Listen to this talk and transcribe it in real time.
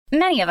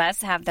Many of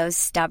us have those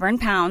stubborn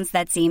pounds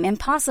that seem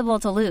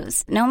impossible to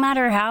lose, no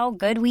matter how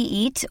good we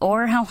eat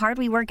or how hard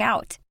we work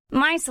out.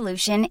 My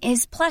solution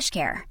is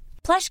PlushCare.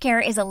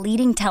 PlushCare is a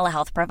leading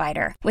telehealth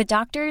provider with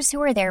doctors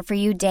who are there for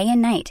you day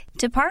and night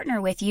to partner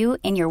with you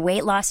in your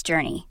weight loss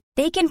journey.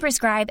 They can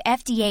prescribe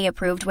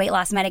FDA-approved weight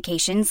loss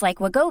medications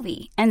like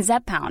Wegovy and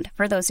Zepbound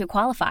for those who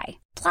qualify.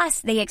 Plus,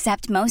 they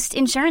accept most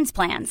insurance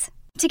plans.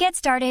 To get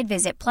started,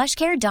 visit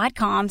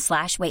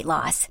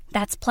plushcare.com/weightloss.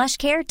 That's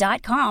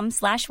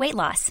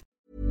plushcare.com/weightloss.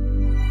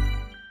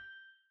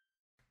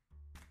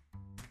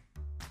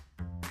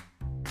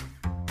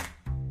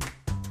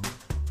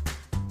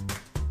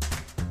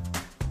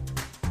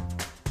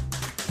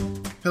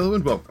 Hello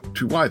and welcome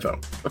to Why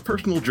Though, a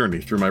personal journey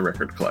through my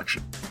record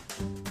collection.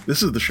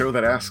 This is the show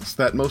that asks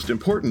that most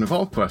important of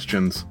all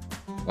questions: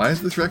 why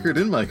is this record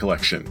in my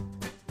collection?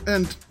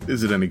 And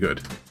is it any good?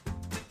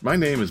 My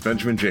name is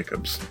Benjamin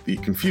Jacobs, the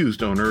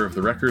confused owner of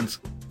the records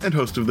and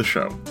host of the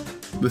show.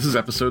 This is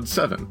episode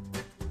 7,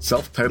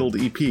 self-titled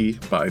EP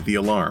by The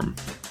Alarm.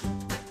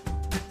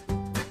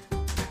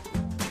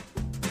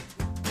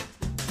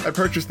 I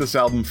purchased this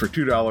album for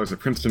 $2 at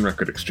Princeton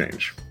Record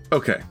Exchange.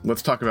 Okay,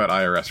 let's talk about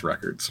IRS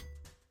Records.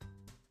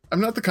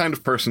 I'm not the kind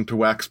of person to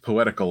wax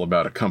poetical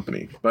about a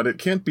company, but it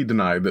can't be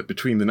denied that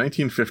between the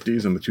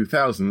 1950s and the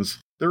 2000s,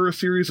 there were a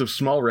series of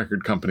small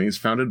record companies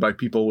founded by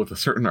people with a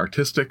certain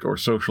artistic or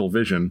social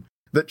vision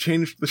that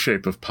changed the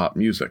shape of pop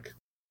music.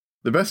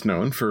 The best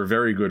known, for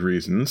very good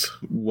reasons,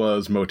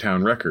 was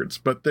Motown Records,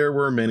 but there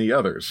were many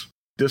others.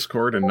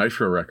 Dischord and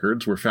Nitro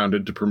Records were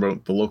founded to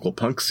promote the local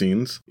punk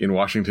scenes in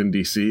Washington,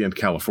 D.C. and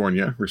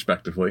California,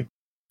 respectively.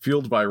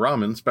 Fueled by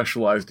Ramen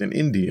specialized in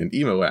indie and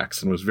emo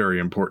acts and was very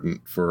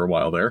important for a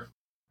while there.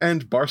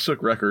 And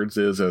Barsuk Records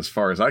is, as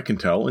far as I can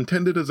tell,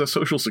 intended as a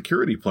social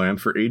security plan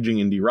for aging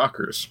indie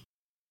rockers.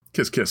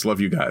 Kiss kiss, love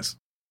you guys.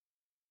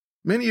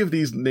 Many of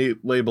these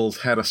labels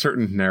had a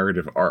certain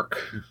narrative arc.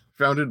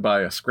 Founded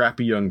by a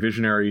scrappy young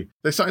visionary,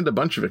 they signed a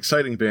bunch of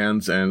exciting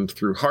bands, and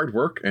through hard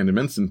work and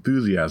immense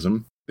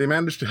enthusiasm, they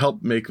managed to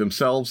help make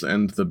themselves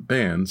and the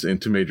bands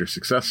into major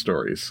success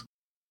stories.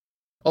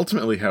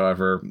 Ultimately,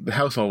 however, the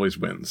house always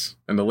wins,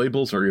 and the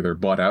labels are either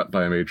bought out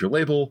by a major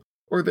label,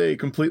 or they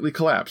completely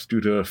collapse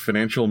due to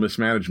financial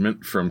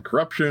mismanagement from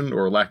corruption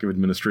or lack of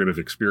administrative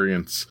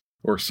experience,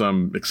 or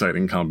some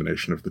exciting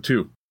combination of the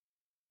two.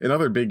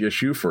 Another big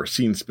issue for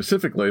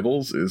scene-specific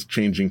labels is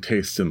changing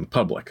tastes in the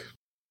public.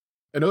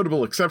 A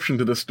notable exception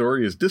to this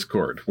story is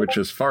Dischord, which,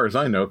 as far as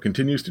I know,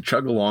 continues to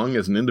chug along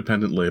as an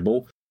independent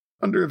label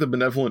under the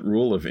benevolent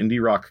rule of indie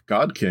rock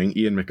god king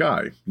Ian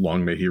MacKaye,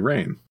 long may he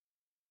reign.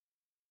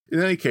 In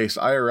any case,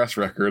 IRS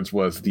Records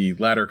was the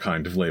latter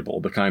kind of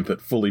label, the kind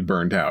that fully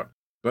burned out.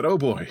 But oh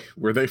boy,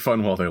 were they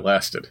fun while they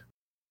lasted.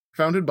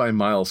 Founded by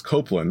Miles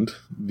Copeland,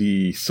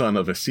 the son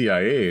of a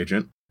CIA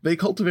agent, they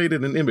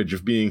cultivated an image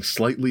of being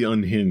slightly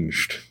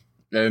unhinged,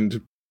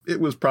 and it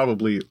was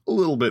probably a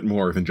little bit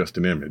more than just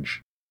an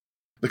image.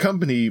 The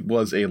company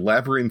was a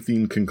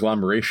labyrinthine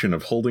conglomeration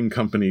of holding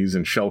companies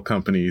and shell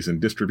companies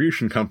and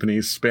distribution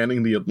companies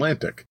spanning the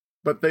Atlantic,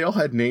 but they all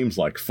had names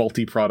like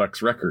Faulty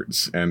Products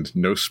Records and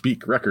No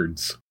Speak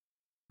Records.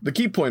 The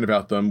key point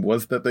about them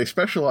was that they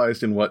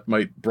specialized in what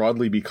might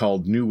broadly be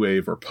called new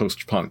wave or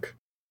post-punk,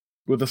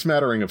 with a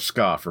smattering of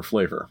ska for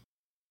flavor.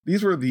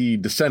 These were the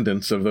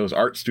descendants of those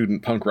art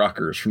student punk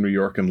rockers from New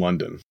York and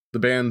London. The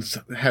bands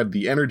had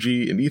the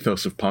energy and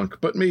ethos of punk,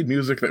 but made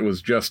music that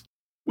was just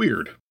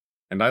weird.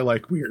 And I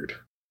like weird.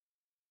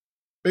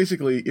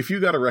 Basically, if you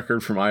got a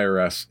record from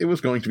IRS, it was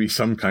going to be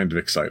some kind of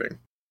exciting.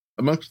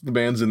 Amongst the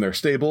bands in their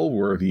stable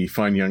were the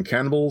Fine Young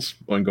Cannibals,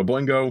 Oingo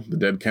Boingo, the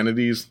Dead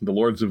Kennedys, the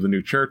Lords of the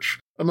New Church,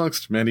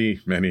 amongst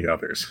many, many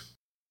others.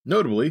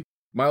 Notably,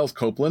 Miles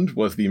Copeland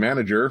was the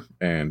manager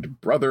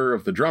and brother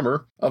of the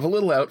drummer of a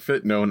little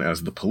outfit known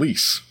as the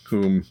Police,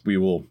 whom we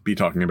will be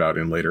talking about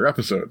in later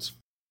episodes.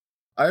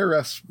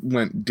 IRS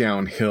went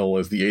downhill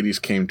as the 80s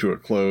came to a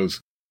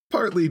close,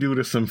 partly due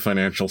to some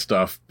financial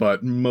stuff,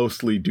 but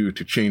mostly due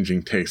to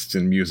changing tastes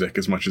in music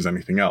as much as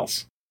anything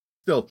else.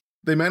 Still,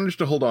 they managed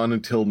to hold on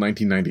until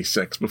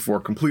 1996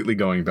 before completely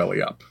going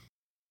belly up.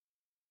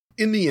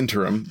 In the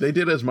interim, they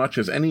did as much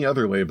as any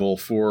other label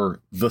for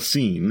the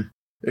scene,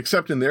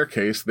 except in their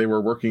case, they were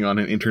working on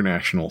an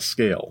international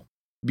scale.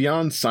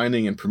 Beyond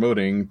signing and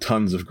promoting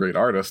tons of great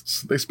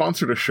artists, they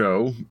sponsored a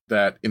show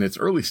that, in its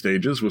early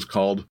stages, was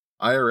called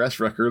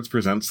IRS Records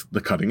Presents The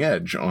Cutting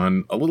Edge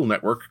on a little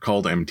network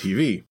called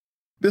MTV.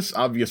 This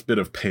obvious bit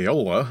of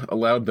payola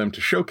allowed them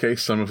to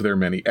showcase some of their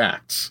many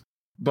acts.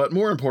 But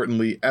more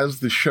importantly, as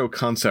the show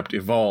concept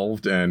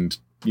evolved and,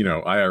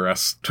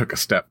 IRS took a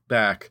step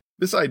back,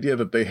 this idea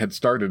that they had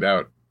started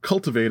out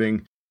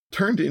cultivating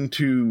turned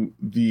into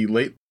the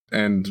late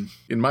and,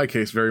 in my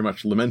case, very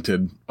much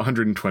lamented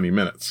 120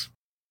 Minutes.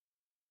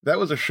 That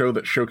was a show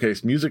that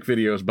showcased music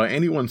videos by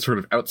anyone sort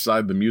of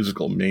outside the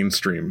musical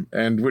mainstream,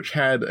 and which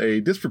had a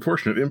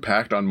disproportionate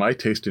impact on my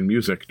taste in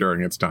music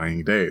during its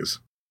dying days.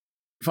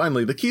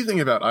 Finally, the key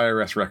thing about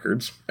IRS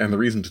Records, and the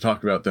reason to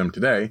talk about them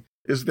today,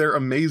 is their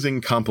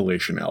amazing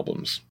compilation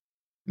albums.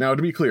 Now,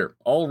 to be clear,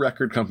 all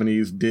record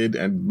companies did,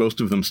 and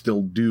most of them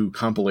still do,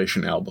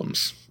 compilation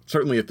albums.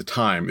 Certainly at the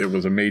time, it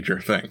was a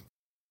major thing.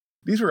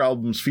 These were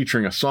albums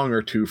featuring a song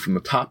or two from the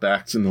top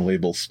acts in the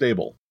label's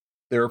stable.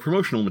 They were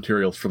promotional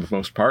materials for the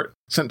most part,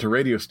 sent to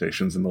radio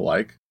stations and the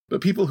like,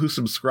 but people who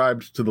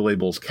subscribed to the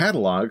label's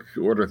catalog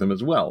could order them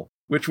as well,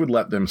 which would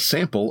let them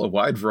sample a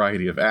wide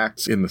variety of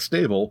acts in the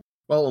stable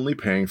while only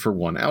paying for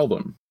one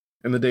album.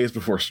 In the days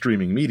before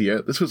streaming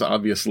media, this was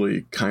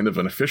obviously kind of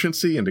an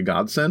efficiency and a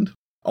godsend.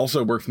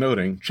 Also worth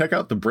noting, check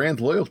out the brand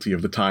loyalty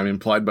of the time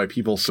implied by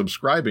people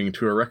subscribing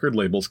to a record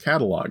label's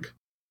catalog.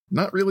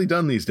 Not really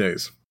done these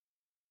days.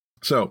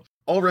 So,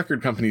 all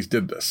record companies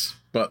did this,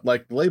 but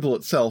like the label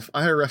itself,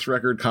 IRS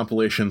record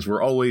compilations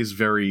were always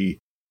very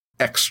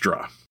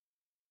extra.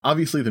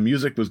 Obviously, the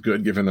music was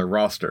good given their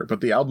roster,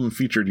 but the album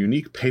featured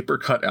unique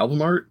paper-cut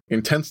album art,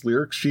 intense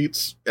lyric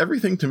sheets,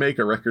 everything to make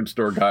a record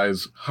store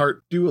guy's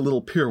heart do a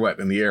little pirouette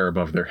in the air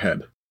above their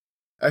head.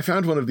 I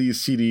found one of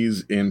these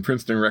CDs in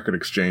Princeton Record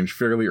Exchange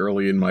fairly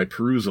early in my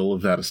perusal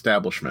of that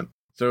establishment,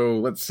 so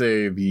let's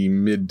say the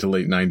mid to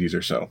late 90s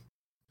or so.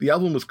 The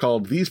album was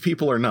called These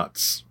People Are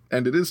Nuts,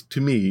 and it is, to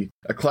me,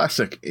 a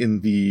classic in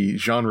the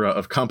genre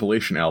of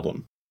compilation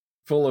album,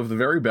 full of the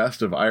very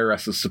best of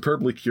IRS's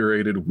superbly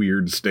curated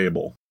weird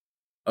stable.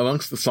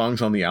 Amongst the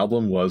songs on the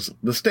album was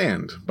The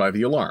Stand by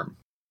The Alarm.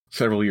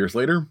 Several years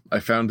later, I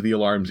found The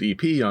Alarm's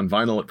EP on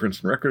vinyl at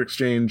Princeton Record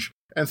Exchange,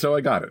 and so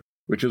I got it,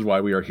 which is why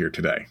we are here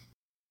today.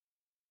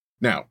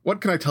 Now,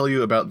 what can I tell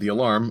you about The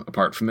Alarm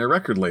apart from their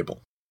record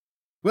label?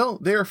 Well,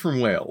 they are from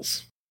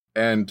Wales,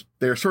 and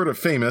they're sort of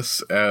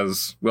famous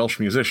as Welsh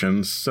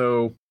musicians,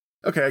 so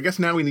okay, I guess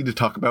now we need to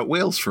talk about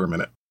Wales for a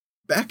minute.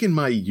 Back in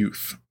my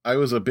youth, I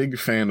was a big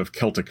fan of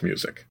Celtic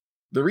music.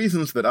 The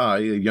reasons that I,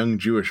 a young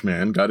Jewish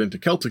man, got into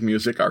Celtic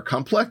music are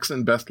complex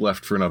and best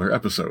left for another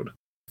episode.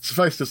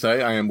 Suffice to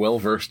say, I am well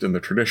versed in the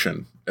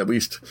tradition, at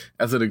least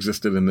as it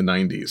existed in the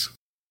 90s.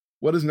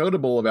 What is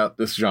notable about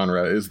this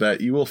genre is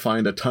that you will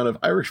find a ton of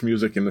Irish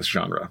music in this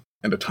genre,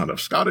 and a ton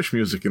of Scottish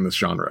music in this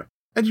genre,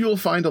 and you will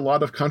find a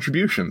lot of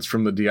contributions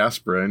from the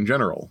diaspora in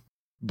general.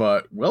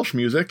 But Welsh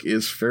music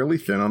is fairly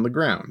thin on the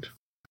ground.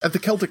 At the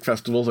Celtic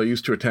festivals I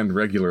used to attend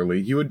regularly,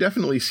 you would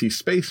definitely see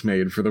space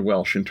made for the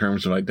Welsh in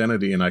terms of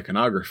identity and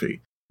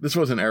iconography. This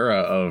was an era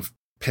of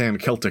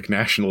pan-Celtic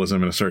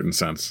nationalism in a certain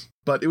sense,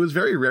 but it was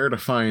very rare to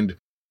find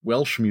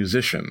Welsh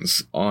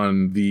musicians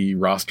on the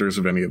rosters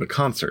of any of the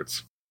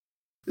concerts.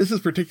 This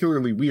is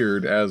particularly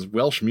weird as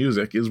Welsh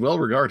music is well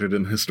regarded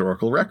in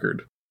historical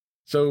record.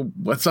 So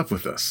what's up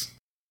with this?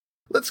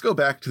 Let's go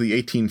back to the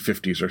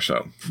 1850s or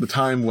so, the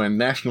time when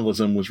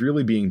nationalism was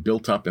really being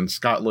built up in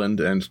Scotland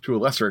and, to a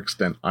lesser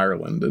extent,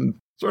 Ireland, and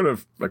sort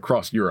of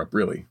across Europe,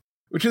 really.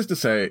 Which is to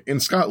say, in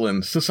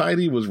Scotland,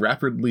 society was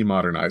rapidly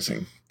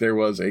modernizing. There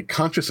was a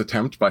conscious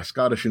attempt by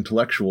Scottish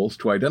intellectuals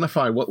to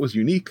identify what was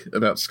unique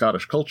about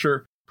Scottish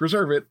culture,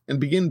 preserve it, and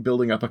begin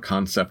building up a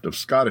concept of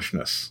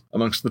Scottishness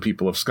amongst the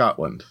people of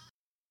Scotland.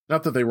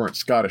 Not that they weren't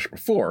Scottish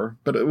before,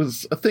 but it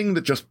was a thing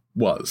that just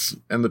was,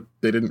 and that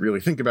they didn't really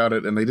think about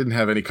it, and they didn't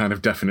have any kind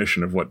of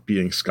definition of what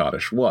being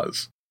Scottish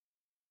was.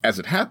 As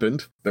it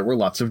happened, there were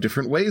lots of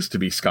different ways to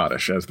be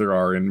Scottish, as there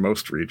are in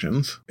most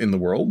regions in the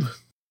world.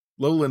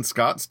 Lowland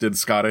Scots did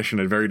Scottish in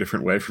a very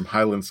different way from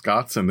Highland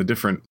Scots, and the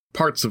different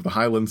parts of the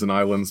Highlands and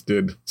Islands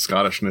did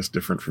Scottishness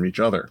different from each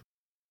other.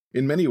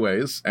 In many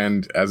ways,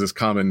 and as is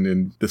common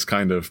in this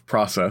kind of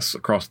process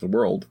across the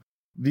world,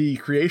 the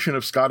creation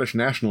of Scottish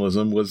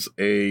nationalism was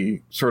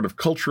a sort of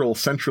cultural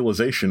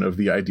centralization of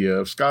the idea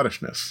of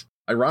Scottishness,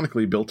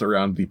 ironically built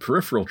around the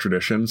peripheral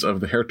traditions of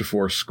the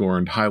heretofore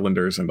scorned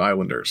Highlanders and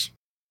Islanders.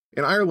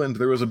 In Ireland,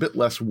 there was a bit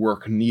less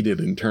work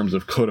needed in terms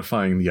of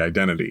codifying the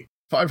identity.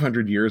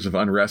 500 years of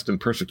unrest and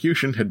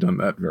persecution had done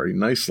that very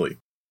nicely.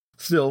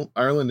 Still,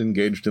 Ireland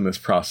engaged in this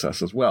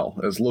process as well,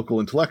 as local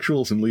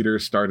intellectuals and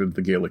leaders started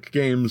the Gaelic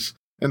Games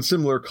and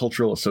similar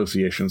cultural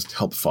associations to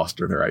help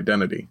foster their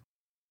identity.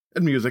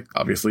 And music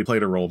obviously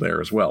played a role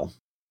there as well.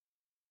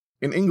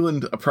 In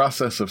England, a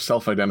process of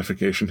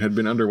self-identification had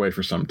been underway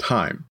for some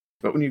time,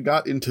 but when you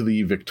got into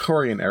the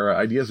Victorian era,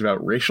 ideas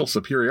about racial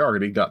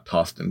superiority got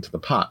tossed into the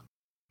pot.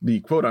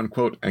 The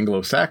quote-unquote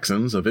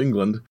Anglo-Saxons of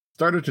England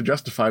started to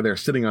justify their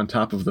sitting on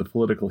top of the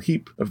political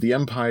heap of the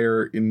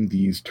empire in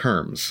these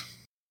terms.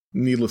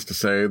 Needless to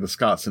say, the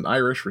Scots and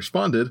Irish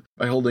responded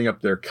by holding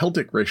up their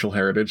Celtic racial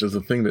heritage as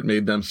the thing that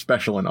made them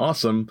special and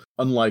awesome,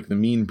 unlike the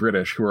mean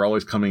British who were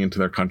always coming into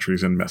their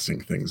countries and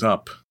messing things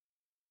up.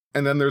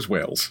 And then there's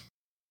Wales.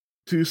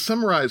 To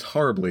summarize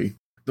horribly,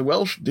 the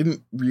Welsh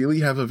didn't really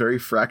have a very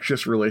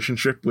fractious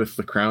relationship with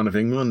the Crown of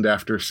England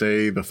after,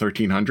 say, the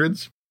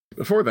 1300s.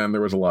 Before then,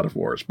 there was a lot of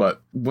wars,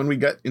 but when we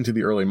get into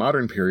the early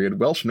modern period,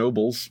 Welsh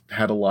nobles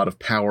had a lot of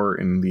power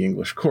in the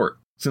English court,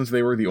 since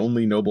they were the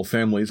only noble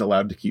families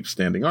allowed to keep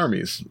standing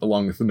armies,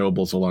 along with the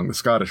nobles along the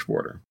Scottish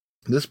border.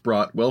 This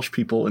brought Welsh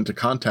people into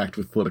contact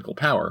with political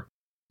power,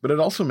 but it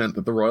also meant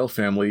that the royal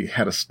family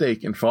had a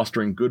stake in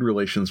fostering good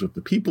relations with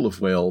the people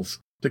of Wales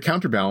to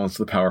counterbalance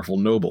the powerful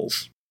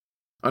nobles.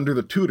 Under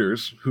the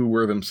Tudors, who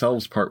were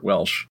themselves part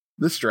Welsh,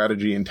 This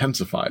strategy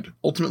intensified,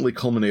 ultimately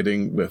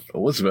culminating with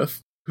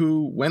Elizabeth,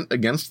 who went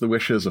against the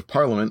wishes of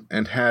Parliament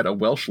and had a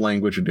Welsh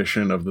language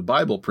edition of the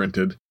Bible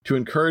printed to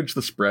encourage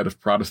the spread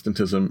of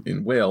Protestantism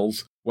in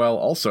Wales, while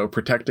also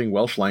protecting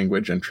Welsh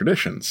language and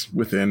traditions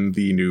within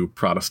the new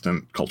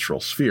Protestant cultural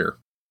sphere.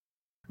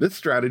 This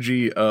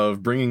strategy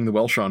of bringing the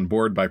Welsh on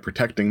board by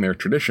protecting their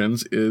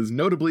traditions is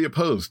notably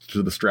opposed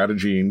to the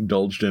strategy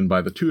indulged in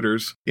by the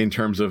Tudors in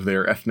terms of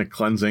their ethnic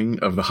cleansing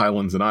of the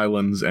Highlands and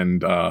Islands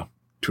and,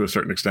 to a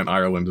certain extent,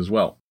 Ireland as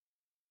well.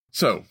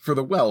 So, for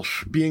the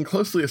Welsh, being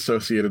closely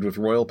associated with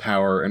royal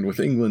power and with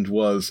England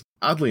was,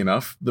 oddly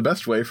enough, the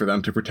best way for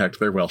them to protect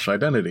their Welsh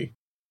identity.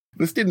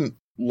 This didn't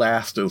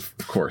last, of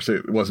course,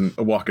 it wasn't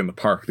a walk in the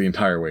park the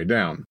entire way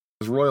down.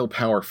 As royal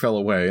power fell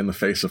away in the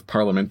face of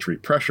parliamentary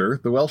pressure,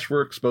 the Welsh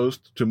were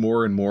exposed to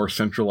more and more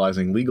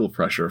centralizing legal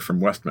pressure from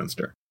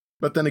Westminster.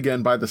 But then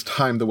again, by this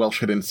time, the Welsh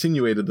had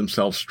insinuated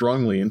themselves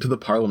strongly into the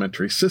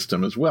parliamentary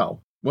system as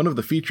well. One of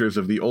the features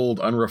of the old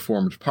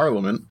unreformed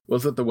parliament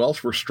was that the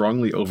Welsh were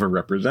strongly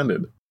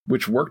overrepresented,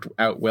 which worked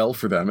out well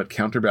for them at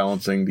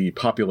counterbalancing the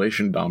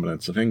population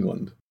dominance of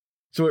England.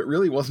 So it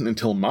really wasn't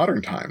until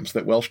modern times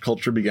that Welsh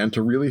culture began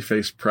to really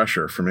face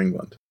pressure from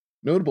England.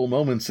 Notable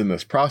moments in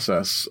this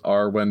process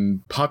are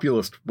when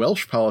populist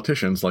Welsh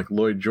politicians like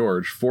Lloyd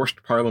George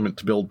forced Parliament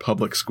to build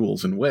public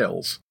schools in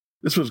Wales.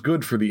 This was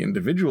good for the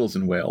individuals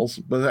in Wales,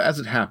 but as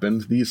it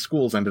happened, these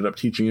schools ended up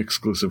teaching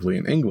exclusively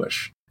in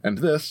English. And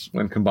this,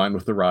 when combined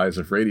with the rise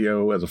of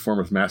radio as a form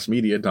of mass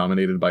media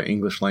dominated by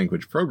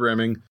English-language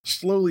programming,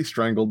 slowly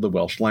strangled the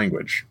Welsh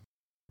language.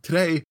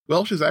 Today,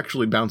 Welsh is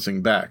actually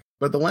bouncing back,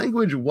 but the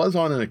language was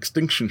on an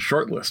extinction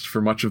shortlist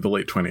for much of the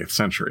late 20th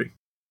century.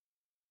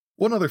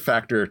 One other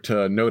factor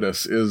to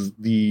notice is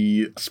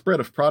the spread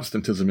of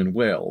Protestantism in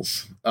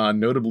Wales,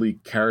 notably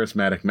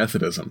charismatic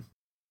Methodism.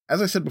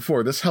 As I said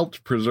before, this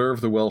helped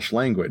preserve the Welsh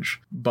language,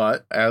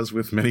 but as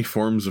with many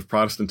forms of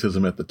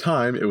Protestantism at the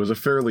time, it was a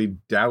fairly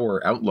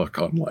dour outlook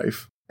on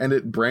life, and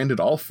it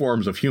branded all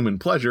forms of human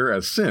pleasure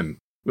as sin,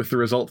 with the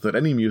result that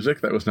any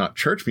music that was not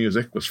church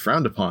music was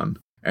frowned upon,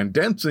 and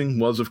dancing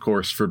was, of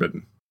course,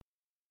 forbidden.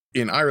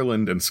 In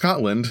Ireland and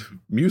Scotland,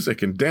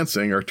 music and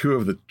dancing are two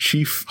of the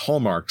chief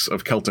hallmarks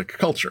of Celtic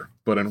culture,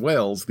 but in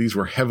Wales, these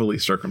were heavily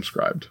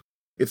circumscribed.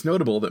 It's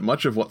notable that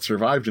much of what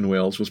survived in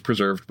Wales was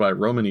preserved by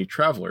Romani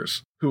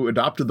travelers, who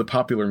adopted the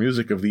popular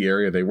music of the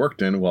area they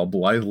worked in while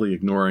blithely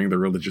ignoring the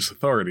religious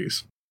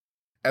authorities.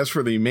 As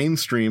for the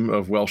mainstream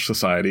of Welsh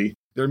society,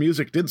 their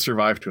music did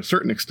survive to a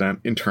certain extent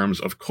in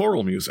terms of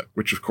choral music,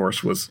 which of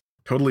course was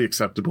totally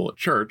acceptable at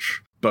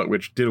church, but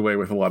which did away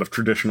with a lot of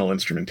traditional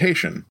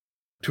instrumentation.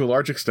 To a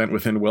large extent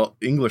within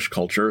English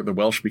culture, the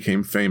Welsh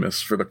became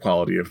famous for the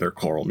quality of their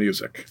choral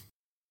music.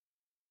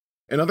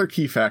 Another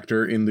key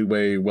factor in the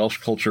way Welsh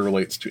culture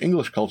relates to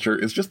English culture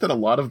is just that a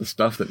lot of the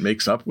stuff that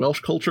makes up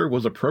Welsh culture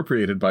was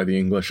appropriated by the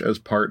English as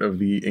part of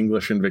the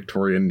English and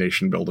Victorian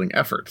nation-building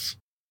efforts.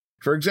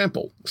 For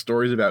example,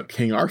 stories about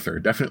King Arthur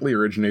definitely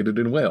originated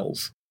in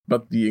Wales,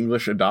 but the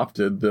English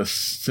adopted this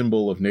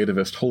symbol of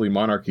nativist holy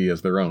monarchy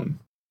as their own.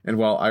 And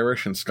while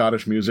Irish and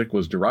Scottish music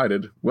was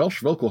derided,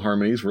 Welsh vocal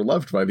harmonies were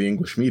loved by the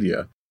English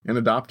media and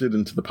adopted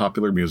into the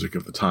popular music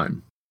of the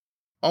time.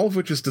 All of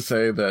which is to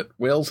say that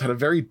Wales had a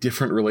very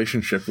different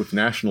relationship with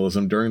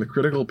nationalism during the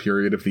critical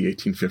period of the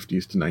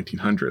 1850s to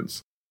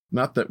 1900s.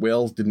 Not that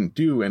Wales didn't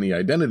do any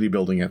identity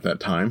building at that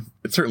time,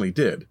 it certainly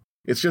did.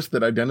 It's just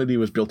that identity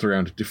was built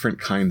around different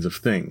kinds of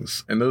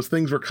things, and those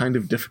things were kind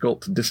of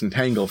difficult to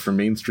disentangle from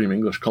mainstream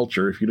English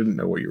culture if you didn't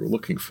know what you were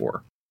looking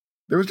for.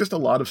 There was just a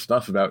lot of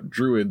stuff about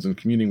druids and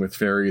communing with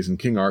fairies and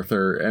King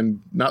Arthur,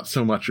 and not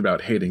so much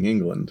about hating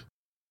England.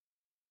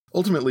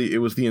 Ultimately, it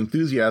was the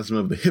enthusiasm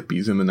of the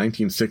hippies in the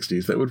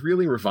 1960s that would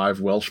really revive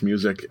Welsh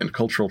music and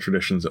cultural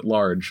traditions at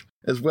large,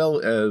 as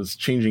well as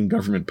changing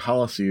government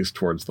policies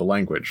towards the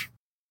language.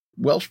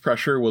 Welsh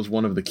pressure was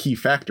one of the key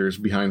factors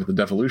behind the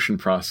devolution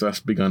process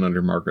begun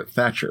under Margaret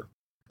Thatcher.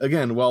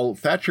 Again, while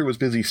Thatcher was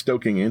busy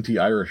stoking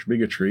anti-Irish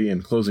bigotry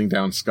and closing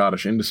down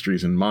Scottish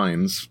industries and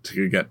mines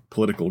to get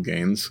political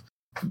gains,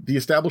 the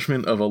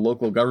establishment of a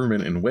local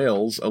government in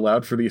Wales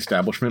allowed for the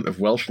establishment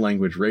of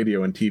Welsh-language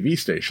radio and TV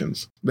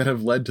stations that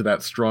have led to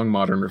that strong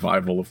modern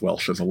revival of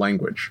Welsh as a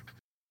language.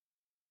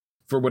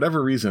 For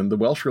whatever reason, the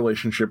Welsh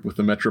relationship with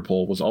the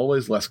metropole was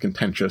always less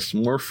contentious,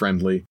 more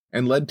friendly,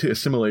 and led to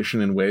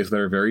assimilation in ways that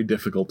are very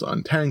difficult to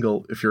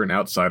untangle if you're an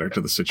outsider to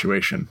the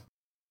situation.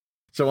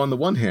 So on the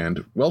one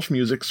hand, Welsh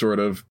music sort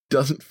of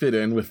doesn't fit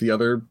in with the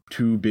other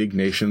two big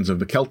nations of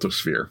the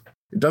Celtosphere.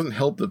 It doesn't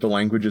help that the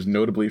language is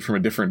notably from a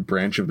different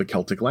branch of the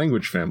Celtic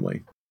language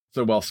family.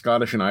 So while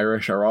Scottish and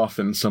Irish are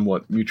often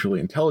somewhat mutually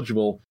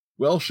intelligible,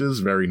 Welsh is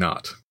very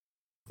not.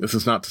 This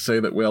is not to say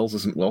that Wales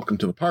isn't welcome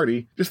to the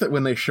party, just that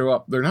when they show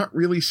up, they're not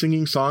really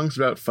singing songs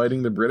about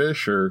fighting the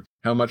British or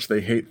how much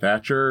they hate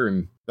Thatcher,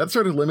 and that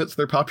sort of limits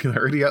their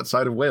popularity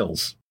outside of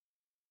Wales.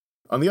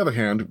 On the other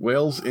hand,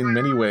 Wales, in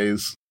many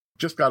ways,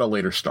 just got a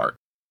later start.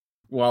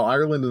 While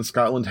Ireland and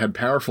Scotland had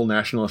powerful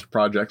nationalist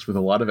projects with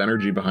a lot of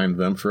energy behind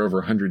them for over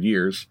 100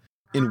 years,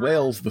 In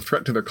Wales, the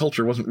threat to their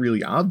culture wasn't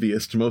really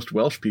obvious to most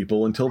Welsh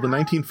people until the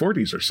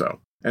 1940s or so,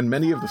 and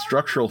many of the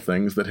structural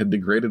things that had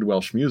degraded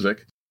Welsh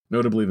music,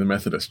 notably the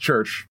Methodist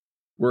Church,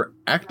 were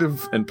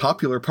active and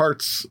popular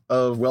parts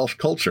of Welsh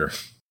culture.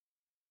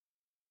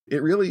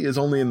 It really is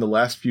only in the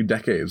last few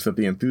decades that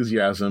the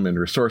enthusiasm and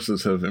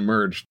resources have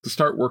emerged to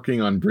start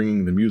working on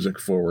bringing the music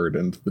forward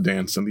and the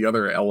dance and the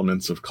other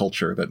elements of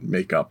culture that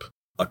make up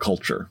a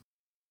culture.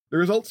 The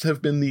results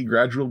have been the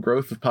gradual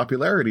growth of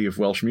popularity of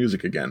Welsh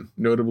music again,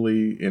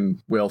 notably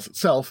in Wales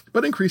itself,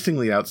 but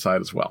increasingly outside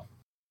as well.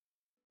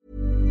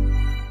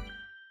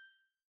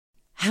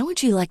 How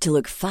would you like to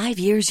look 5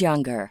 years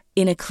younger?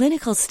 In a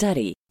clinical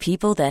study,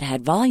 people that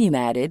had volume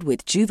added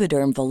with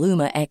Juvederm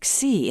Voluma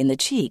XC in the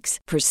cheeks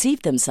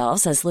perceived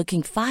themselves as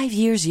looking 5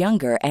 years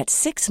younger at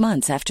 6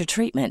 months after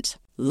treatment.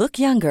 Look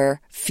younger,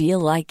 feel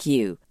like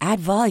you.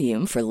 Add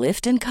volume for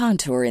lift and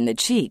contour in the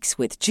cheeks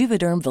with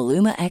Juvederm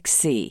Voluma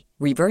XC.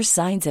 Reverse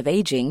signs of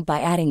aging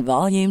by adding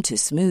volume to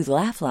smooth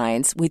laugh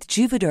lines with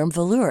Juvederm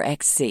Volure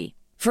XC.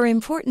 For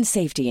important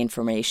safety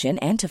information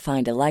and to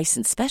find a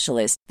licensed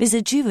specialist,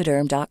 visit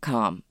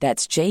Juvederm.com.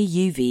 That's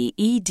JUVEDERM.com.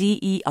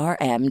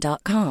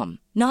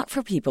 Not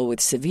for people with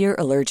severe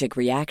allergic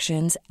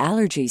reactions,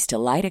 allergies to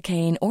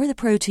lidocaine, or the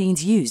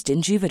proteins used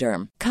in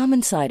Juvederm.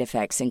 Common side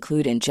effects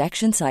include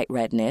injection site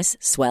redness,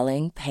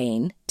 swelling,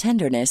 pain,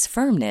 tenderness,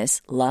 firmness,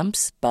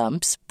 lumps,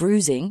 bumps,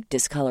 bruising,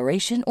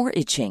 discoloration, or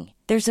itching.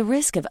 There's a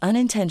risk of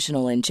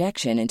unintentional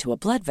injection into a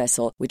blood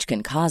vessel, which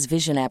can cause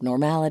vision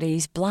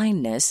abnormalities,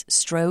 blindness,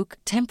 stroke,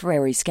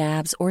 temporary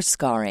scabs, or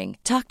scarring.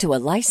 Talk to a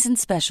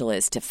licensed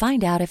specialist to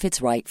find out if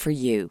it's right for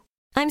you.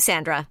 I'm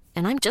Sandra,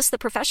 and I'm just the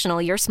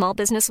professional your small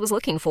business was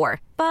looking for.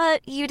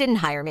 But you didn't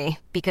hire me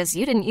because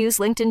you didn't use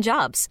LinkedIn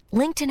Jobs.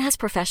 LinkedIn has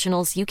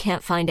professionals you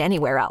can't find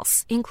anywhere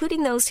else,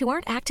 including those who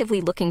aren't actively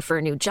looking for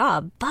a new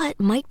job, but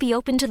might be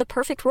open to the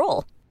perfect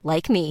role,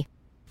 like me.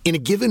 In a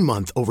given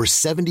month, over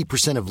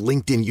 70% of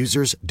LinkedIn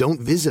users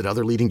don't visit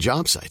other leading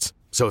job sites.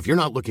 So if you're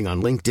not looking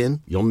on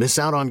LinkedIn, you'll miss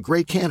out on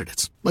great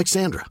candidates like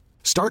Sandra.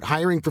 Start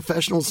hiring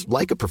professionals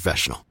like a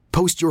professional.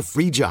 Post your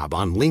free job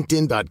on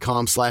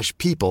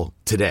linkedin.com/people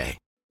today.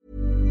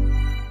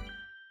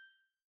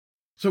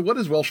 So what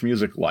is Welsh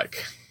music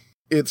like?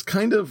 It's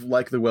kind of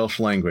like the Welsh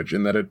language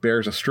in that it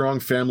bears a strong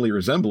family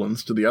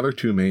resemblance to the other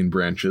two main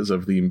branches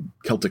of the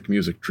Celtic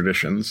music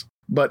traditions,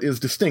 but is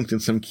distinct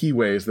in some key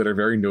ways that are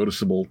very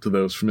noticeable to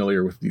those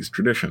familiar with these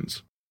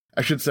traditions.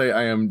 I should say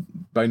I am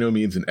by no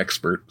means an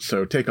expert,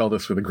 so take all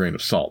this with a grain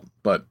of salt,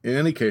 but in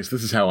any case,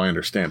 this is how I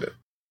understand it.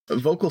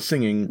 Vocal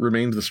singing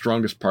remains the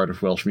strongest part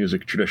of Welsh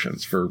music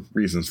traditions, for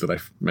reasons that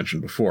I've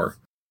mentioned before.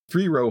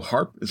 Three-row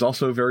harp is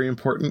also a very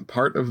important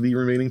part of the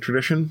remaining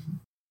tradition.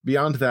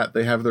 Beyond that,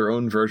 they have their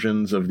own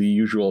versions of the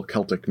usual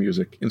Celtic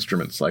music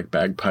instruments like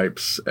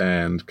bagpipes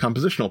and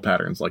compositional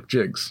patterns like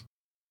jigs.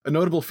 A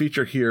notable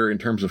feature here in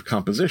terms of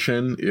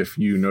composition, if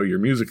you know your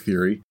music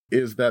theory,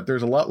 is that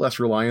there's a lot less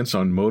reliance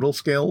on modal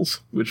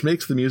scales, which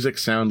makes the music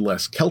sound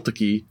less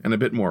Celtic-y and a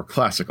bit more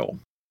classical.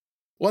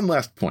 One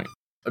last point.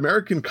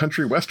 American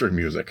country western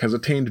music has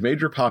attained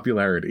major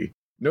popularity,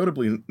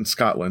 notably in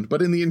Scotland,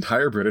 but in the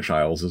entire British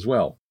Isles as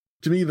well.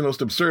 To me, the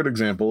most absurd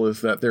example is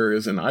that there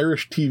is an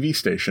Irish TV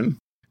station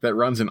that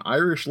runs an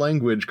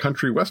Irish-language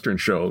country western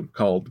show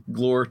called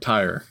Glór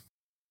Tyre.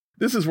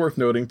 This is worth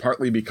noting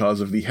partly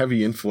because of the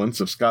heavy influence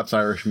of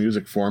Scots-Irish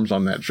music forms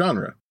on that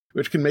genre,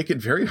 which can make it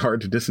very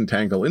hard to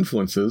disentangle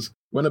influences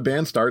when a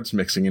band starts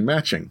mixing and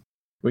matching.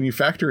 When you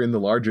factor in the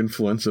large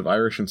influence of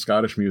Irish and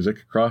Scottish music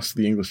across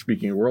the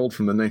English-speaking world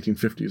from the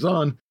 1950s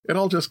on, it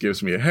all just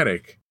gives me a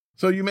headache.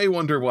 So you may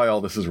wonder why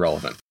all this is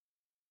relevant.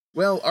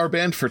 Well, our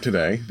band for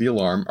today, The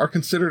Alarm, are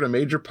considered a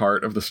major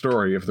part of the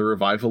story of the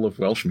revival of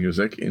Welsh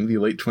music in the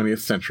late 20th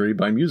century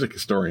by music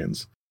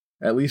historians,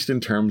 at least in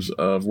terms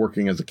of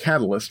working as a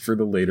catalyst for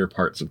the later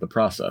parts of the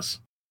process.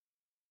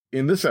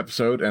 In this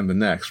episode and the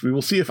next, we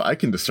will see if I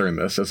can discern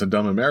this as a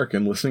dumb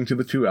American listening to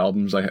the two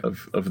albums I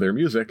have of their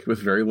music with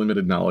very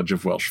limited knowledge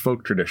of Welsh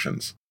folk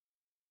traditions.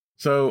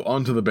 So,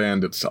 on to the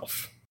band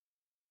itself.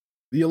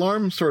 The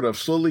Alarm sort of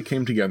slowly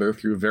came together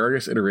through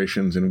various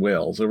iterations in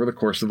Wales over the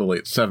course of the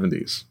late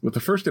 70s, with the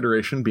first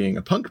iteration being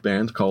a punk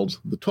band called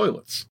The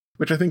Toilets,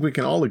 which I think we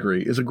can all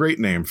agree is a great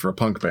name for a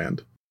punk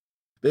band.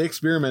 They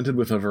experimented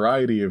with a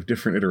variety of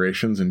different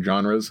iterations and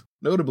genres,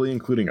 notably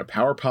including a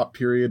power pop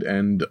period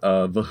and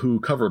a The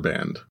Who cover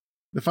band.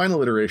 The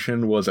final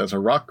iteration was as a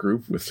rock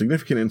group with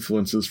significant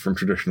influences from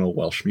traditional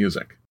Welsh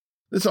music.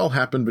 This all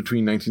happened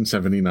between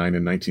 1979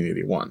 and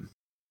 1981.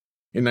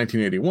 In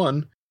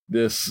 1981,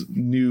 this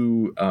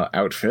new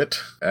outfit,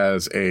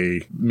 as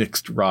a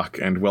mixed rock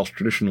and Welsh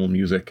traditional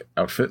music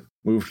outfit,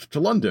 moved to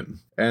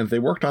London, and they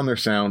worked on their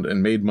sound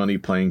and made money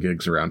playing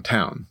gigs around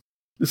town.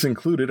 This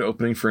included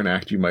opening for an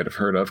act you might have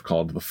heard of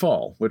called The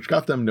Fall, which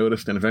got them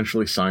noticed and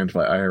eventually signed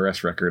by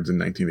IRS Records in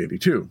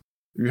 1982.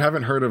 If you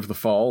haven't heard of The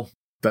Fall,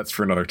 that's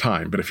for another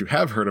time, but if you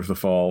have heard of The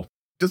Fall,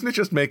 doesn't it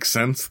just make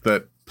sense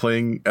that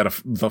playing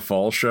at The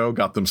Fall show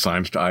got them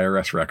signed to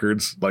IRS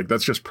Records? Like,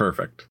 that's just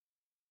perfect.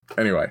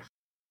 Anyway,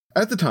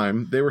 At the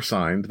time they were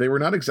signed, they were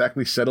not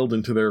exactly settled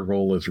into their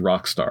role as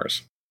rock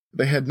stars.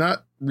 They had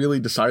not really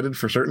decided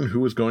for certain who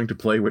was going to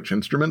play which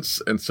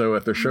instruments, and so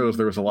at their shows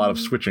there was a lot of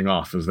switching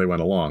off as they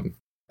went along.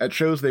 At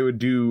shows they would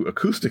do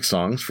acoustic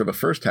songs for the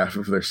first half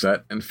of their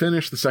set and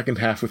finish the second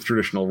half with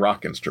traditional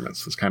rock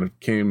instruments. This kind of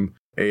became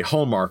a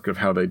hallmark of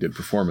how they did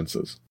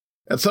performances.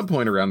 At some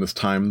point around this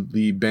time,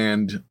 the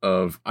band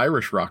of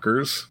Irish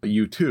rockers,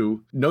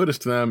 U2,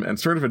 noticed them and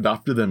sort of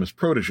adopted them as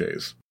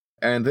protégés,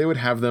 and they would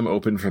have them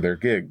open for their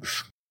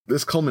gigs.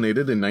 This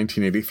culminated in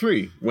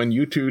 1983, when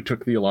U2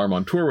 took The Alarm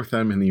on tour with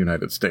them in the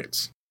United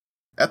States.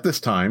 At this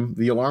time,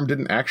 The Alarm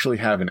didn't actually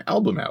have an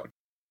album out.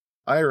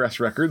 IRS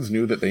Records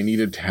knew that they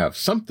needed to have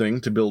something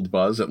to build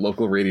buzz at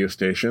local radio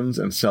stations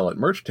and sell at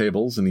merch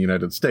tables in the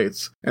United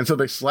States, and so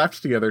they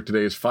slapped together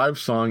today's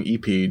 5-song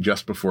EP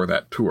just before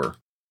that tour.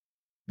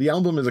 The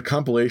album is a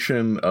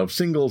compilation of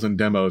singles and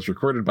demos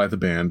recorded by the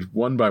band,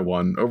 one by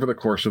one, over the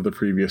course of the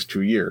previous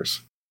 2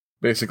 years.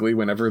 Basically,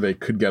 whenever they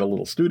could get a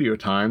little studio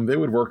time, they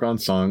would work on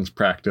songs,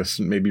 practice,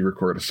 and maybe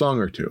record a song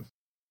or two.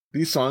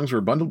 These songs were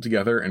bundled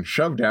together and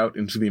shoved out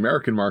into the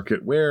American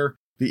market where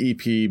the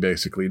EP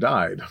basically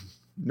died.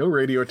 No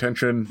radio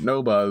attention,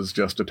 no buzz,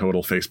 just a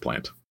total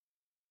faceplant.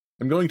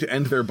 I'm going to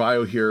end their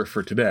bio here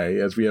for today,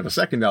 as we have a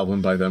second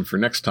album by them for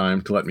next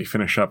time to let me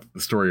finish up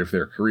the story of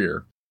their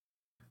career.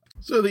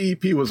 So the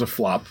EP was a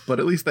flop, but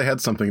at least they had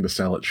something to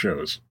sell at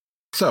shows.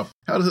 So,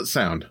 how does it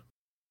sound?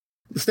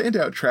 The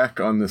standout track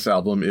on this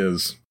album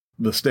is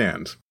The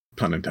Stand,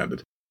 pun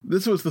intended.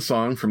 This was the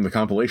song from the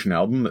compilation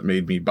album that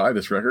made me buy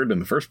this record in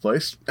the first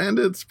place, and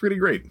it's pretty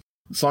great.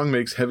 The song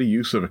makes heavy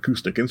use of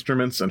acoustic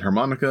instruments and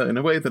harmonica in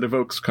a way that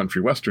evokes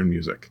country western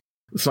music.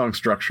 The song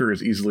structure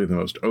is easily the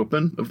most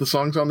open of the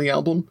songs on the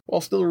album,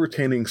 while still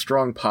retaining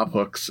strong pop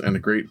hooks and a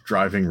great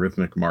driving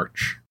rhythmic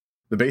march.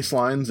 The bass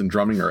lines and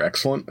drumming are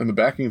excellent, and the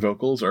backing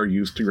vocals are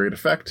used to great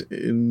effect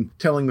in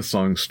telling the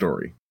song's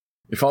story.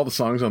 If all the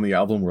songs on the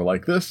album were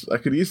like this, I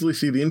could easily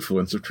see the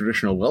influence of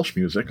traditional Welsh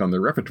music on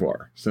their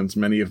repertoire, since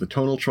many of the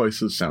tonal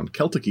choices sound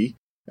Celtic-y,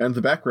 and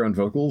the background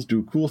vocals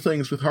do cool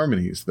things with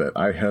harmonies that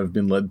I have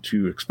been led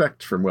to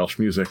expect from Welsh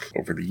music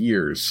over the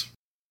years.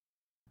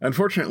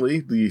 Unfortunately,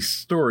 the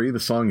story the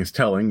song is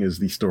telling is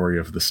the story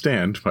of The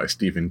Stand by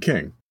Stephen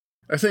King.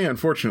 I say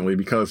unfortunately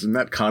because in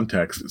that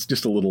context it's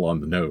just a little on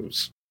the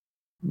nose.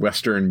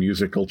 Western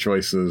musical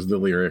choices, the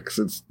lyrics,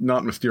 it's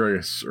not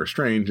mysterious or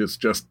strange, it's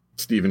just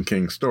Stephen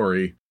King's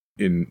story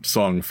in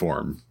song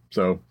form.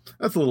 So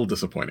that's a little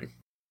disappointing.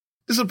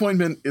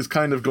 Disappointment is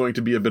kind of going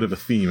to be a bit of a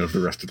theme of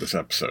the rest of this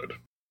episode.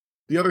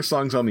 The other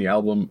songs on the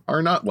album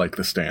are not like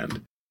The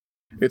Stand.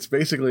 It's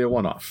basically a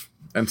one-off,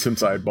 and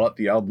since I bought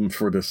the album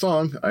for this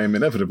song, I am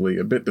inevitably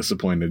a bit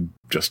disappointed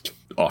just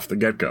off the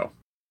get-go.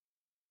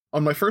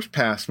 On my first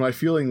pass, my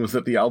feeling was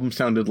that the album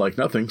sounded like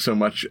nothing so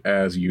much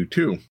as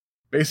U2.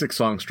 Basic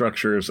song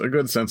structures, a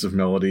good sense of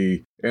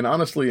melody, an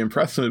honestly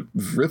impressive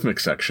rhythmic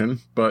section,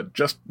 but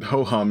just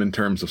ho-hum in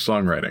terms of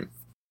songwriting.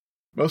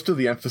 Most of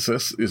the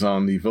emphasis is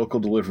on the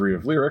vocal delivery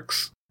of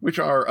lyrics, which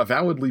are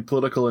avowedly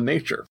political in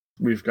nature.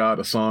 We've got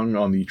a song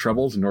on the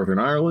Troubles in Northern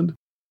Ireland,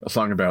 a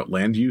song about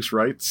land use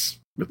rights,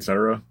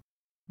 etc.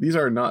 These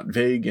are not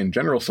vague and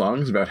general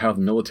songs about how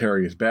the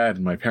military is bad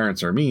and my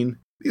parents are mean.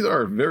 These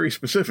are very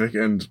specific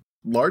and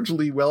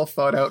largely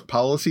well-thought-out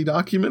policy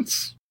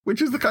documents,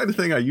 which is the kind of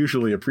thing I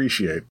usually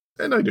appreciate,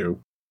 and I do.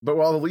 But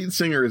while the lead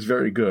singer is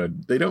very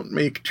good, they don't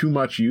make too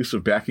much use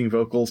of backing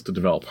vocals to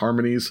develop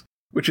harmonies,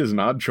 which is an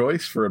odd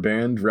choice for a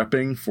band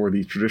repping for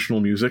the traditional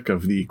music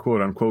of the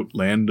quote-unquote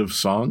land of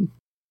song.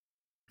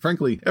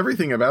 Frankly,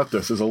 everything about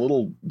this is a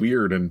little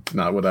weird and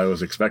not what I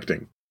was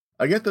expecting.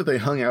 I get that they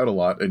hung out a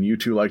lot and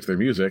U2 liked their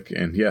music,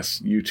 and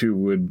yes, U2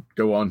 would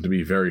go on to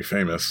be very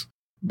famous.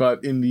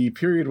 But in the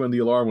period when The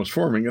Alarm was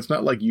forming, it's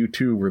not like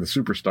U2 were the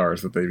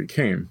superstars that they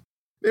became.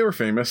 They were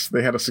famous,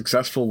 they had a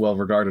successful,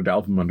 well-regarded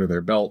album under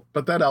their belt,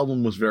 but that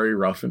album was very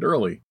rough and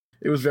early.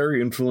 It was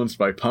very influenced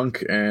by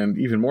punk, and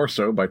even more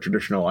so by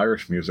traditional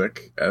Irish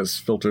music, as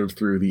filtered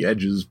through the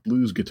Edge's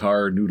blues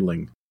guitar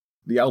noodling.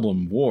 The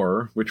album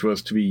War, which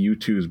was to be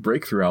U2's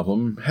breakthrough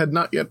album, had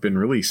not yet been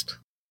released.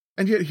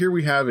 And yet here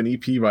we have an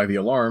EP by The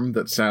Alarm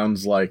that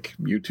sounds like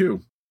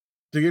U2.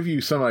 To give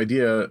you some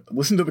idea,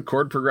 listen to the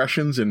chord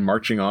progressions in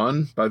Marching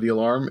On by The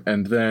Alarm,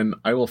 and then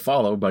I Will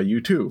Follow by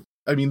U2.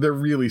 I mean, they're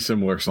really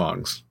similar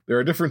songs. There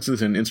are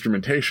differences in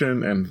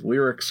instrumentation, and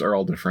lyrics are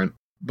all different,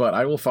 but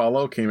I Will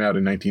Follow came out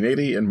in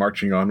 1980, and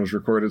Marching On was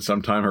recorded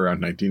sometime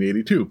around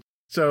 1982.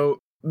 So,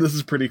 this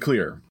is pretty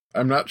clear.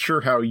 I'm not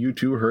sure how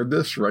U2 heard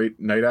this right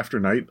night after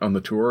night on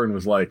the tour and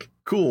was like,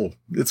 cool,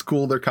 it's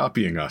cool they're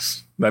copying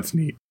us. That's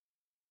neat.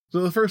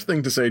 So the first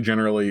thing to say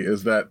generally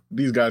is that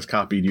these guys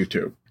copied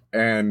U2.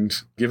 And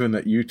given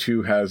that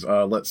U2 has,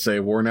 let's say,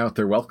 worn out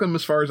their welcome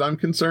as far as I'm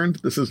concerned,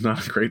 this is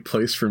not a great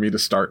place for me to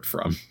start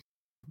from.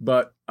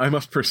 But I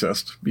must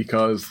persist,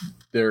 because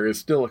there is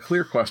still a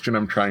clear question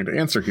I'm trying to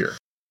answer here.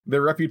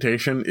 Their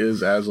reputation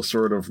is as a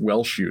sort of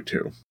Welsh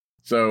U2.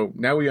 So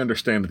now we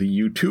understand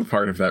the U2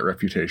 part of that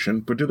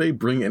reputation, but do they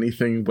bring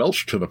anything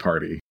Welsh to the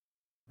party?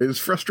 It is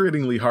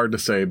frustratingly hard to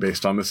say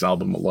based on this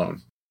album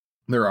alone.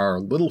 There are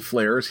little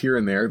flares here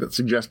and there that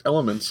suggest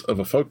elements of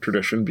a folk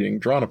tradition being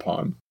drawn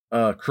upon.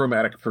 A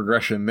chromatic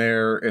progression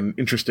there, an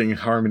interesting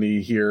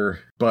harmony here,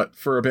 but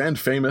for a band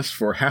famous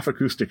for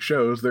half-acoustic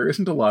shows, there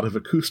isn't a lot of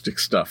acoustic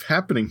stuff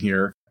happening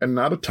here, and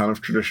not a ton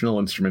of traditional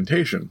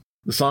instrumentation.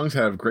 The songs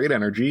have great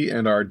energy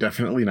and are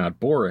definitely not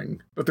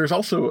boring, but there's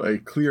also a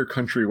clear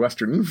country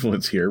western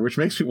influence here, which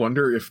makes me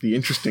wonder if the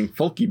interesting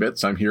folky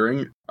bits I'm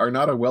hearing are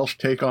not a Welsh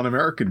take on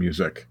American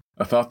music,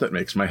 a thought that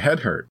makes my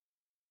head hurt.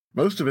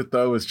 Most of it,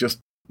 though, is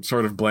just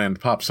sort of bland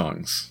pop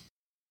songs.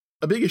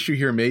 A big issue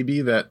here may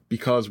be that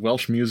because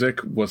Welsh music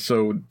was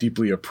so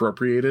deeply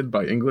appropriated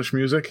by English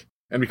music,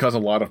 and because a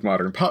lot of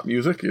modern pop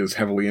music is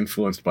heavily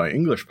influenced by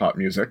English pop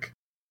music,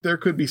 there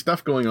could be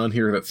stuff going on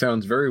here that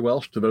sounds very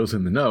Welsh to those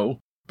in the know,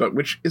 but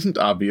which isn't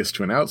obvious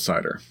to an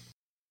outsider.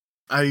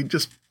 I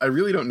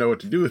really don't know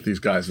what to do with these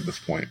guys at this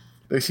point.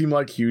 They seem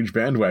like huge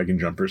bandwagon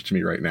jumpers to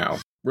me right now.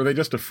 Were they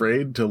just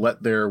afraid to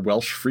let their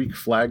Welsh freak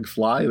flag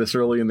fly this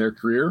early in their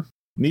career?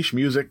 Niche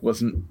music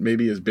wasn't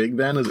maybe as big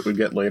then as it would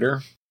get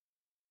later.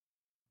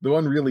 The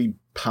one really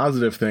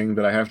positive thing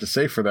that I have to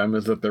say for them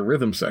is that their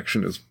rhythm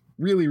section is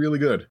really, really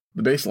good.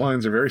 The bass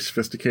lines are very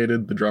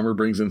sophisticated, the drummer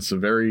brings in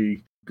some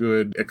very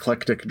good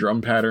eclectic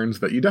drum patterns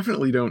that you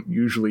definitely don't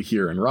usually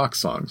hear in rock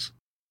songs.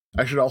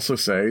 I should also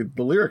say,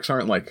 the lyrics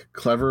aren't like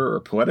clever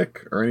or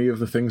poetic or any of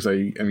the things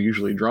I am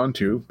usually drawn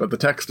to, but the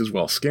text is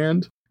well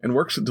scanned and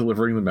works at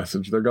delivering the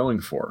message they're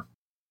going for.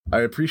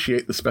 I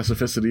appreciate the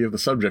specificity of the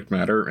subject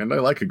matter, and I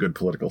like a good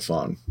political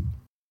song.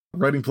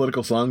 Writing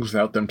political songs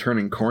without them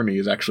turning corny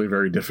is actually a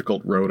very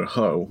difficult row to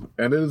hoe,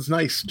 and it is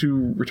nice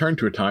to return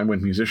to a time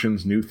when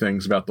musicians knew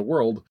things about the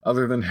world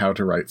other than how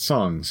to write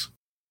songs.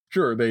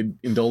 Sure, they'd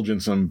indulge in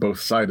some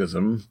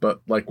both-sidism,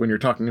 but like when you're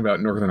talking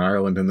about Northern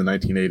Ireland in the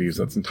 1980s,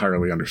 that's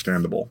entirely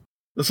understandable.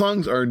 The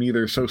songs are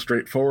neither so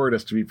straightforward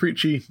as to be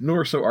preachy,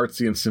 nor so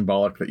artsy and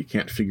symbolic that you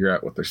can't figure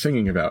out what they're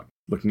singing about.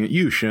 Looking at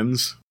you,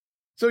 Shins.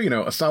 So,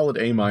 a solid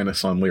A-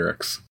 on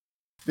lyrics.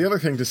 The other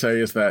thing to say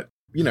is that,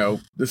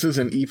 this is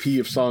an EP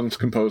of songs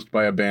composed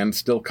by a band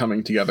still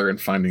coming together and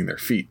finding their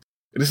feet.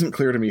 It isn't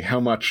clear to me how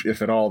much,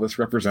 if at all, this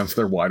represents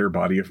their wider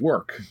body of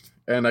work,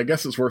 and I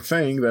guess it's worth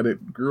saying that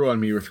it grew on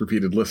me with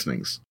repeated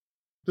listenings.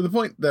 To the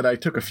point that I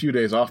took a few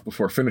days off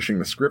before finishing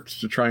the script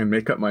to try and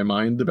make up my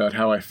mind about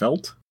how I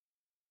felt.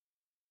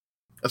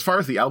 As far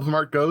as the album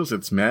art goes,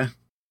 it's meh.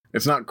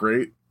 It's not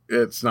great,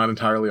 it's not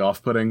entirely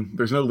off-putting,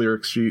 there's no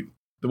lyrics sheet.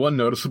 The one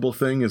noticeable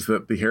thing is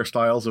that the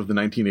hairstyles of the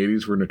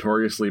 1980s were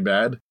notoriously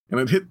bad,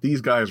 and it hit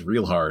these guys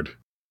real hard.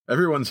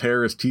 Everyone's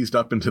hair is teased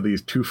up into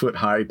these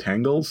 2-foot-high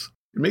tangles.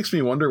 It makes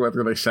me wonder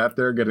whether they sat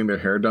there getting their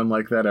hair done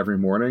like that every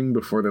morning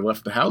before they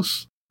left the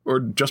house,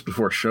 or just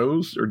before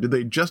shows, or did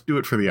they just do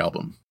it for the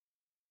album?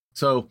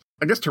 So,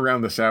 I guess to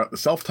round this out, the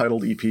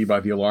self-titled EP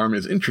by The Alarm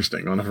is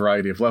interesting on a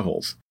variety of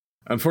levels.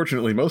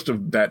 Unfortunately, most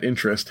of that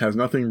interest has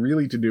nothing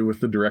really to do with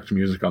the direct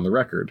music on the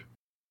record.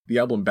 The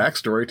album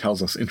backstory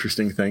tells us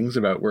interesting things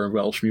about where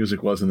Welsh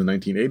music was in the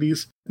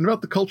 1980s, and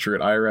about the culture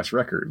at IRS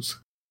Records.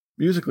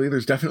 Musically,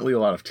 there's definitely a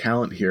lot of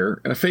talent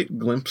here, and a faint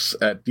glimpse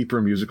at deeper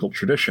musical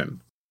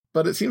tradition.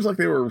 But it seems like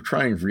they were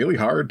trying really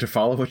hard to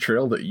follow a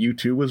trail that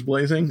U2 was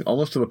blazing,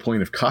 almost to the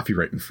point of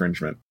copyright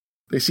infringement.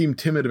 They seem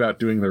timid about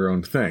doing their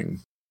own thing.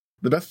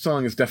 The best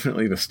song is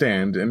definitely The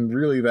Stand, and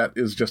really that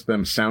is just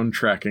them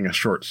soundtracking a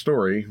short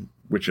story,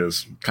 which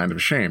is kind of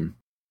a shame.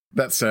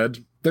 That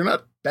said, they're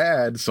not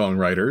bad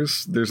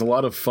songwriters. There's a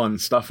lot of fun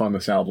stuff on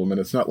this album, and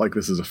it's not like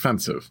this is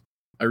offensive.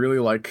 I really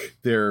like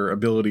their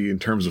ability in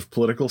terms of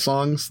political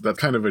songs. That's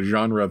kind of a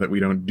genre that we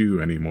don't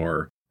do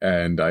anymore,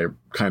 and I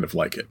kind of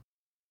like it.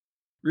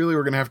 Really,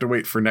 we're going to have to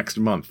wait for next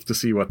month to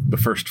see what the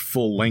first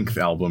full-length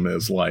album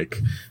is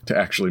like to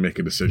actually make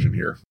a decision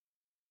here.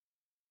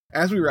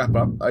 As we wrap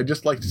up, I'd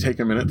just like to take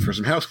a minute for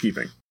some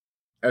housekeeping.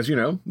 As you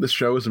know, this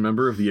show is a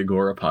member of the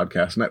Agora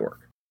Podcast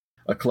Network,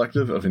 a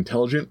collective of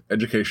intelligent,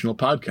 educational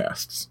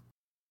podcasts.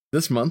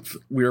 This month,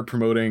 we are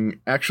promoting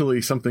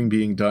actually something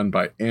being done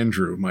by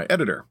Andrew, my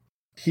editor.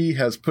 He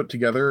has put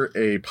together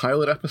a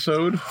pilot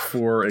episode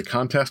for a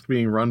contest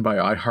being run by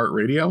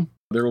iHeartRadio.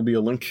 There will be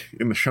a link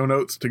in the show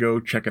notes to go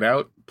check it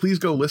out. Please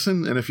go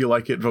listen, and if you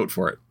like it, vote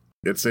for it.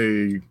 It's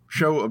a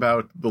show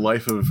about the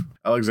life of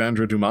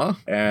Alexandre Dumas,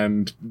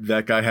 and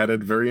that guy had a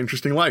very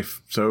interesting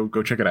life, so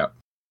go check it out.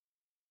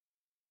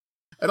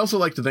 I'd also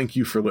like to thank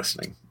you for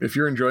listening. If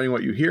you're enjoying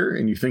what you hear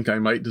and you think I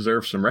might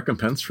deserve some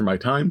recompense for my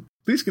time,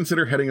 please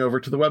consider heading over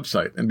to the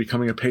website and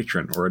becoming a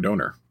patron or a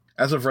donor.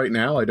 As of right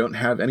now, I don't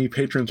have any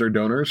patrons or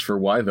donors for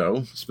Why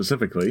Though,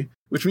 specifically,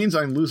 which means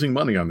I'm losing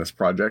money on this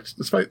project,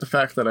 despite the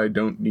fact that I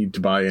don't need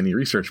to buy any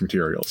research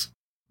materials.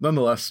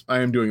 Nonetheless, I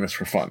am doing this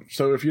for fun,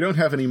 so if you don't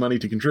have any money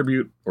to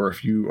contribute, or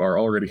if you are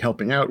already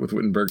helping out with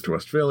Wittenberg to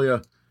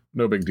Westphalia,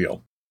 no big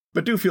deal.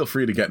 But do feel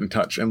free to get in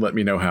touch and let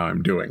me know how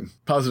I'm doing.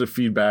 Positive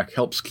feedback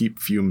helps keep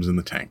fumes in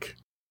the tank.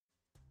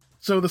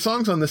 So the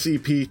songs on this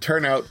EP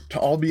turn out to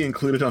all be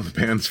included on the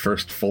band's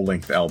first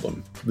full-length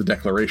album, The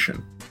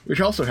Declaration, which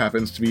also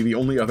happens to be the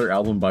only other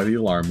album by The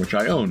Alarm which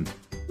I own,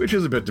 which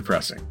is a bit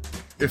depressing.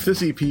 If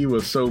this EP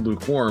was so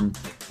lukewarm,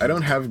 I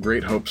don't have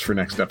great hopes for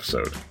next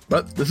episode.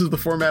 But this is the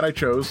format I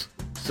chose,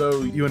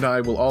 so you and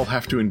I will all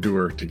have to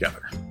endure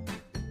together.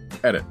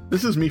 Edit.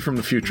 This is me from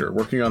the future,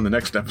 working on the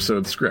next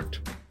episode's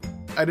script.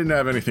 I didn't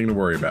have anything to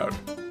worry about,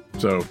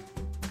 so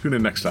tune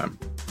in next time.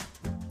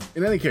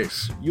 In any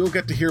case, you'll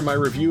get to hear my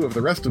review of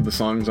the rest of the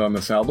songs on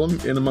this album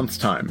in a month's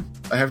time.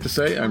 I have to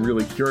say, I'm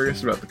really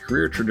curious about the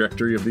career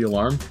trajectory of The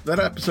Alarm. That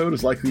episode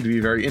is likely to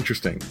be very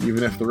interesting,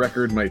 even if the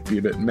record might be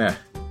a bit meh.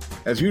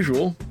 As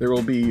usual, there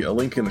will be a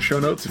link in the show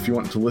notes if you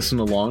want to listen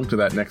along to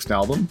that next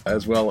album,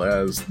 as well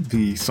as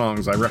the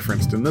songs I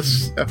referenced in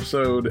this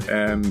episode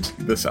and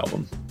this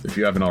album, if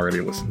you haven't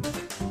already listened.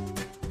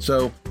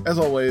 So, as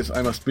always,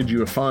 I must bid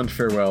you a fond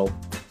farewell,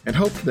 and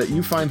hope that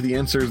you find the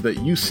answers that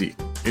you seek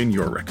in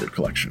your record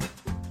collection.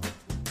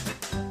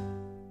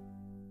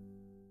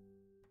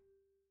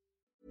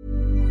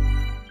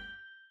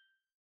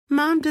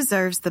 Mom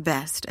deserves the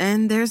best,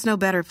 and there's no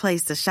better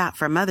place to shop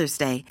for Mother's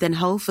Day than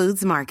Whole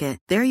Foods Market.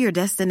 They're your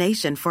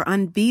destination for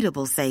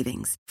unbeatable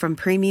savings, from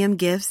premium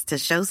gifts to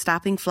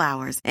show-stopping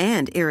flowers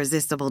and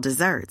irresistible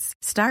desserts.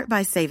 Start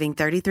by saving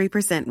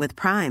 33% with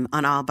Prime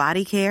on all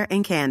body care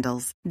and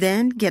candles.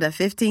 Then get a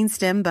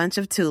 15-stem bunch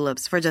of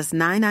tulips for just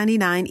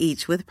 $9.99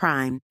 each with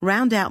Prime.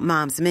 Round out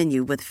Mom's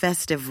menu with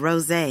festive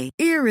rosé,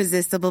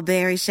 irresistible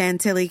berry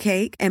chantilly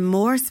cake, and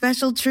more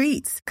special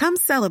treats. Come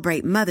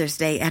celebrate Mother's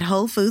Day at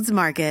Whole Foods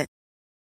Market.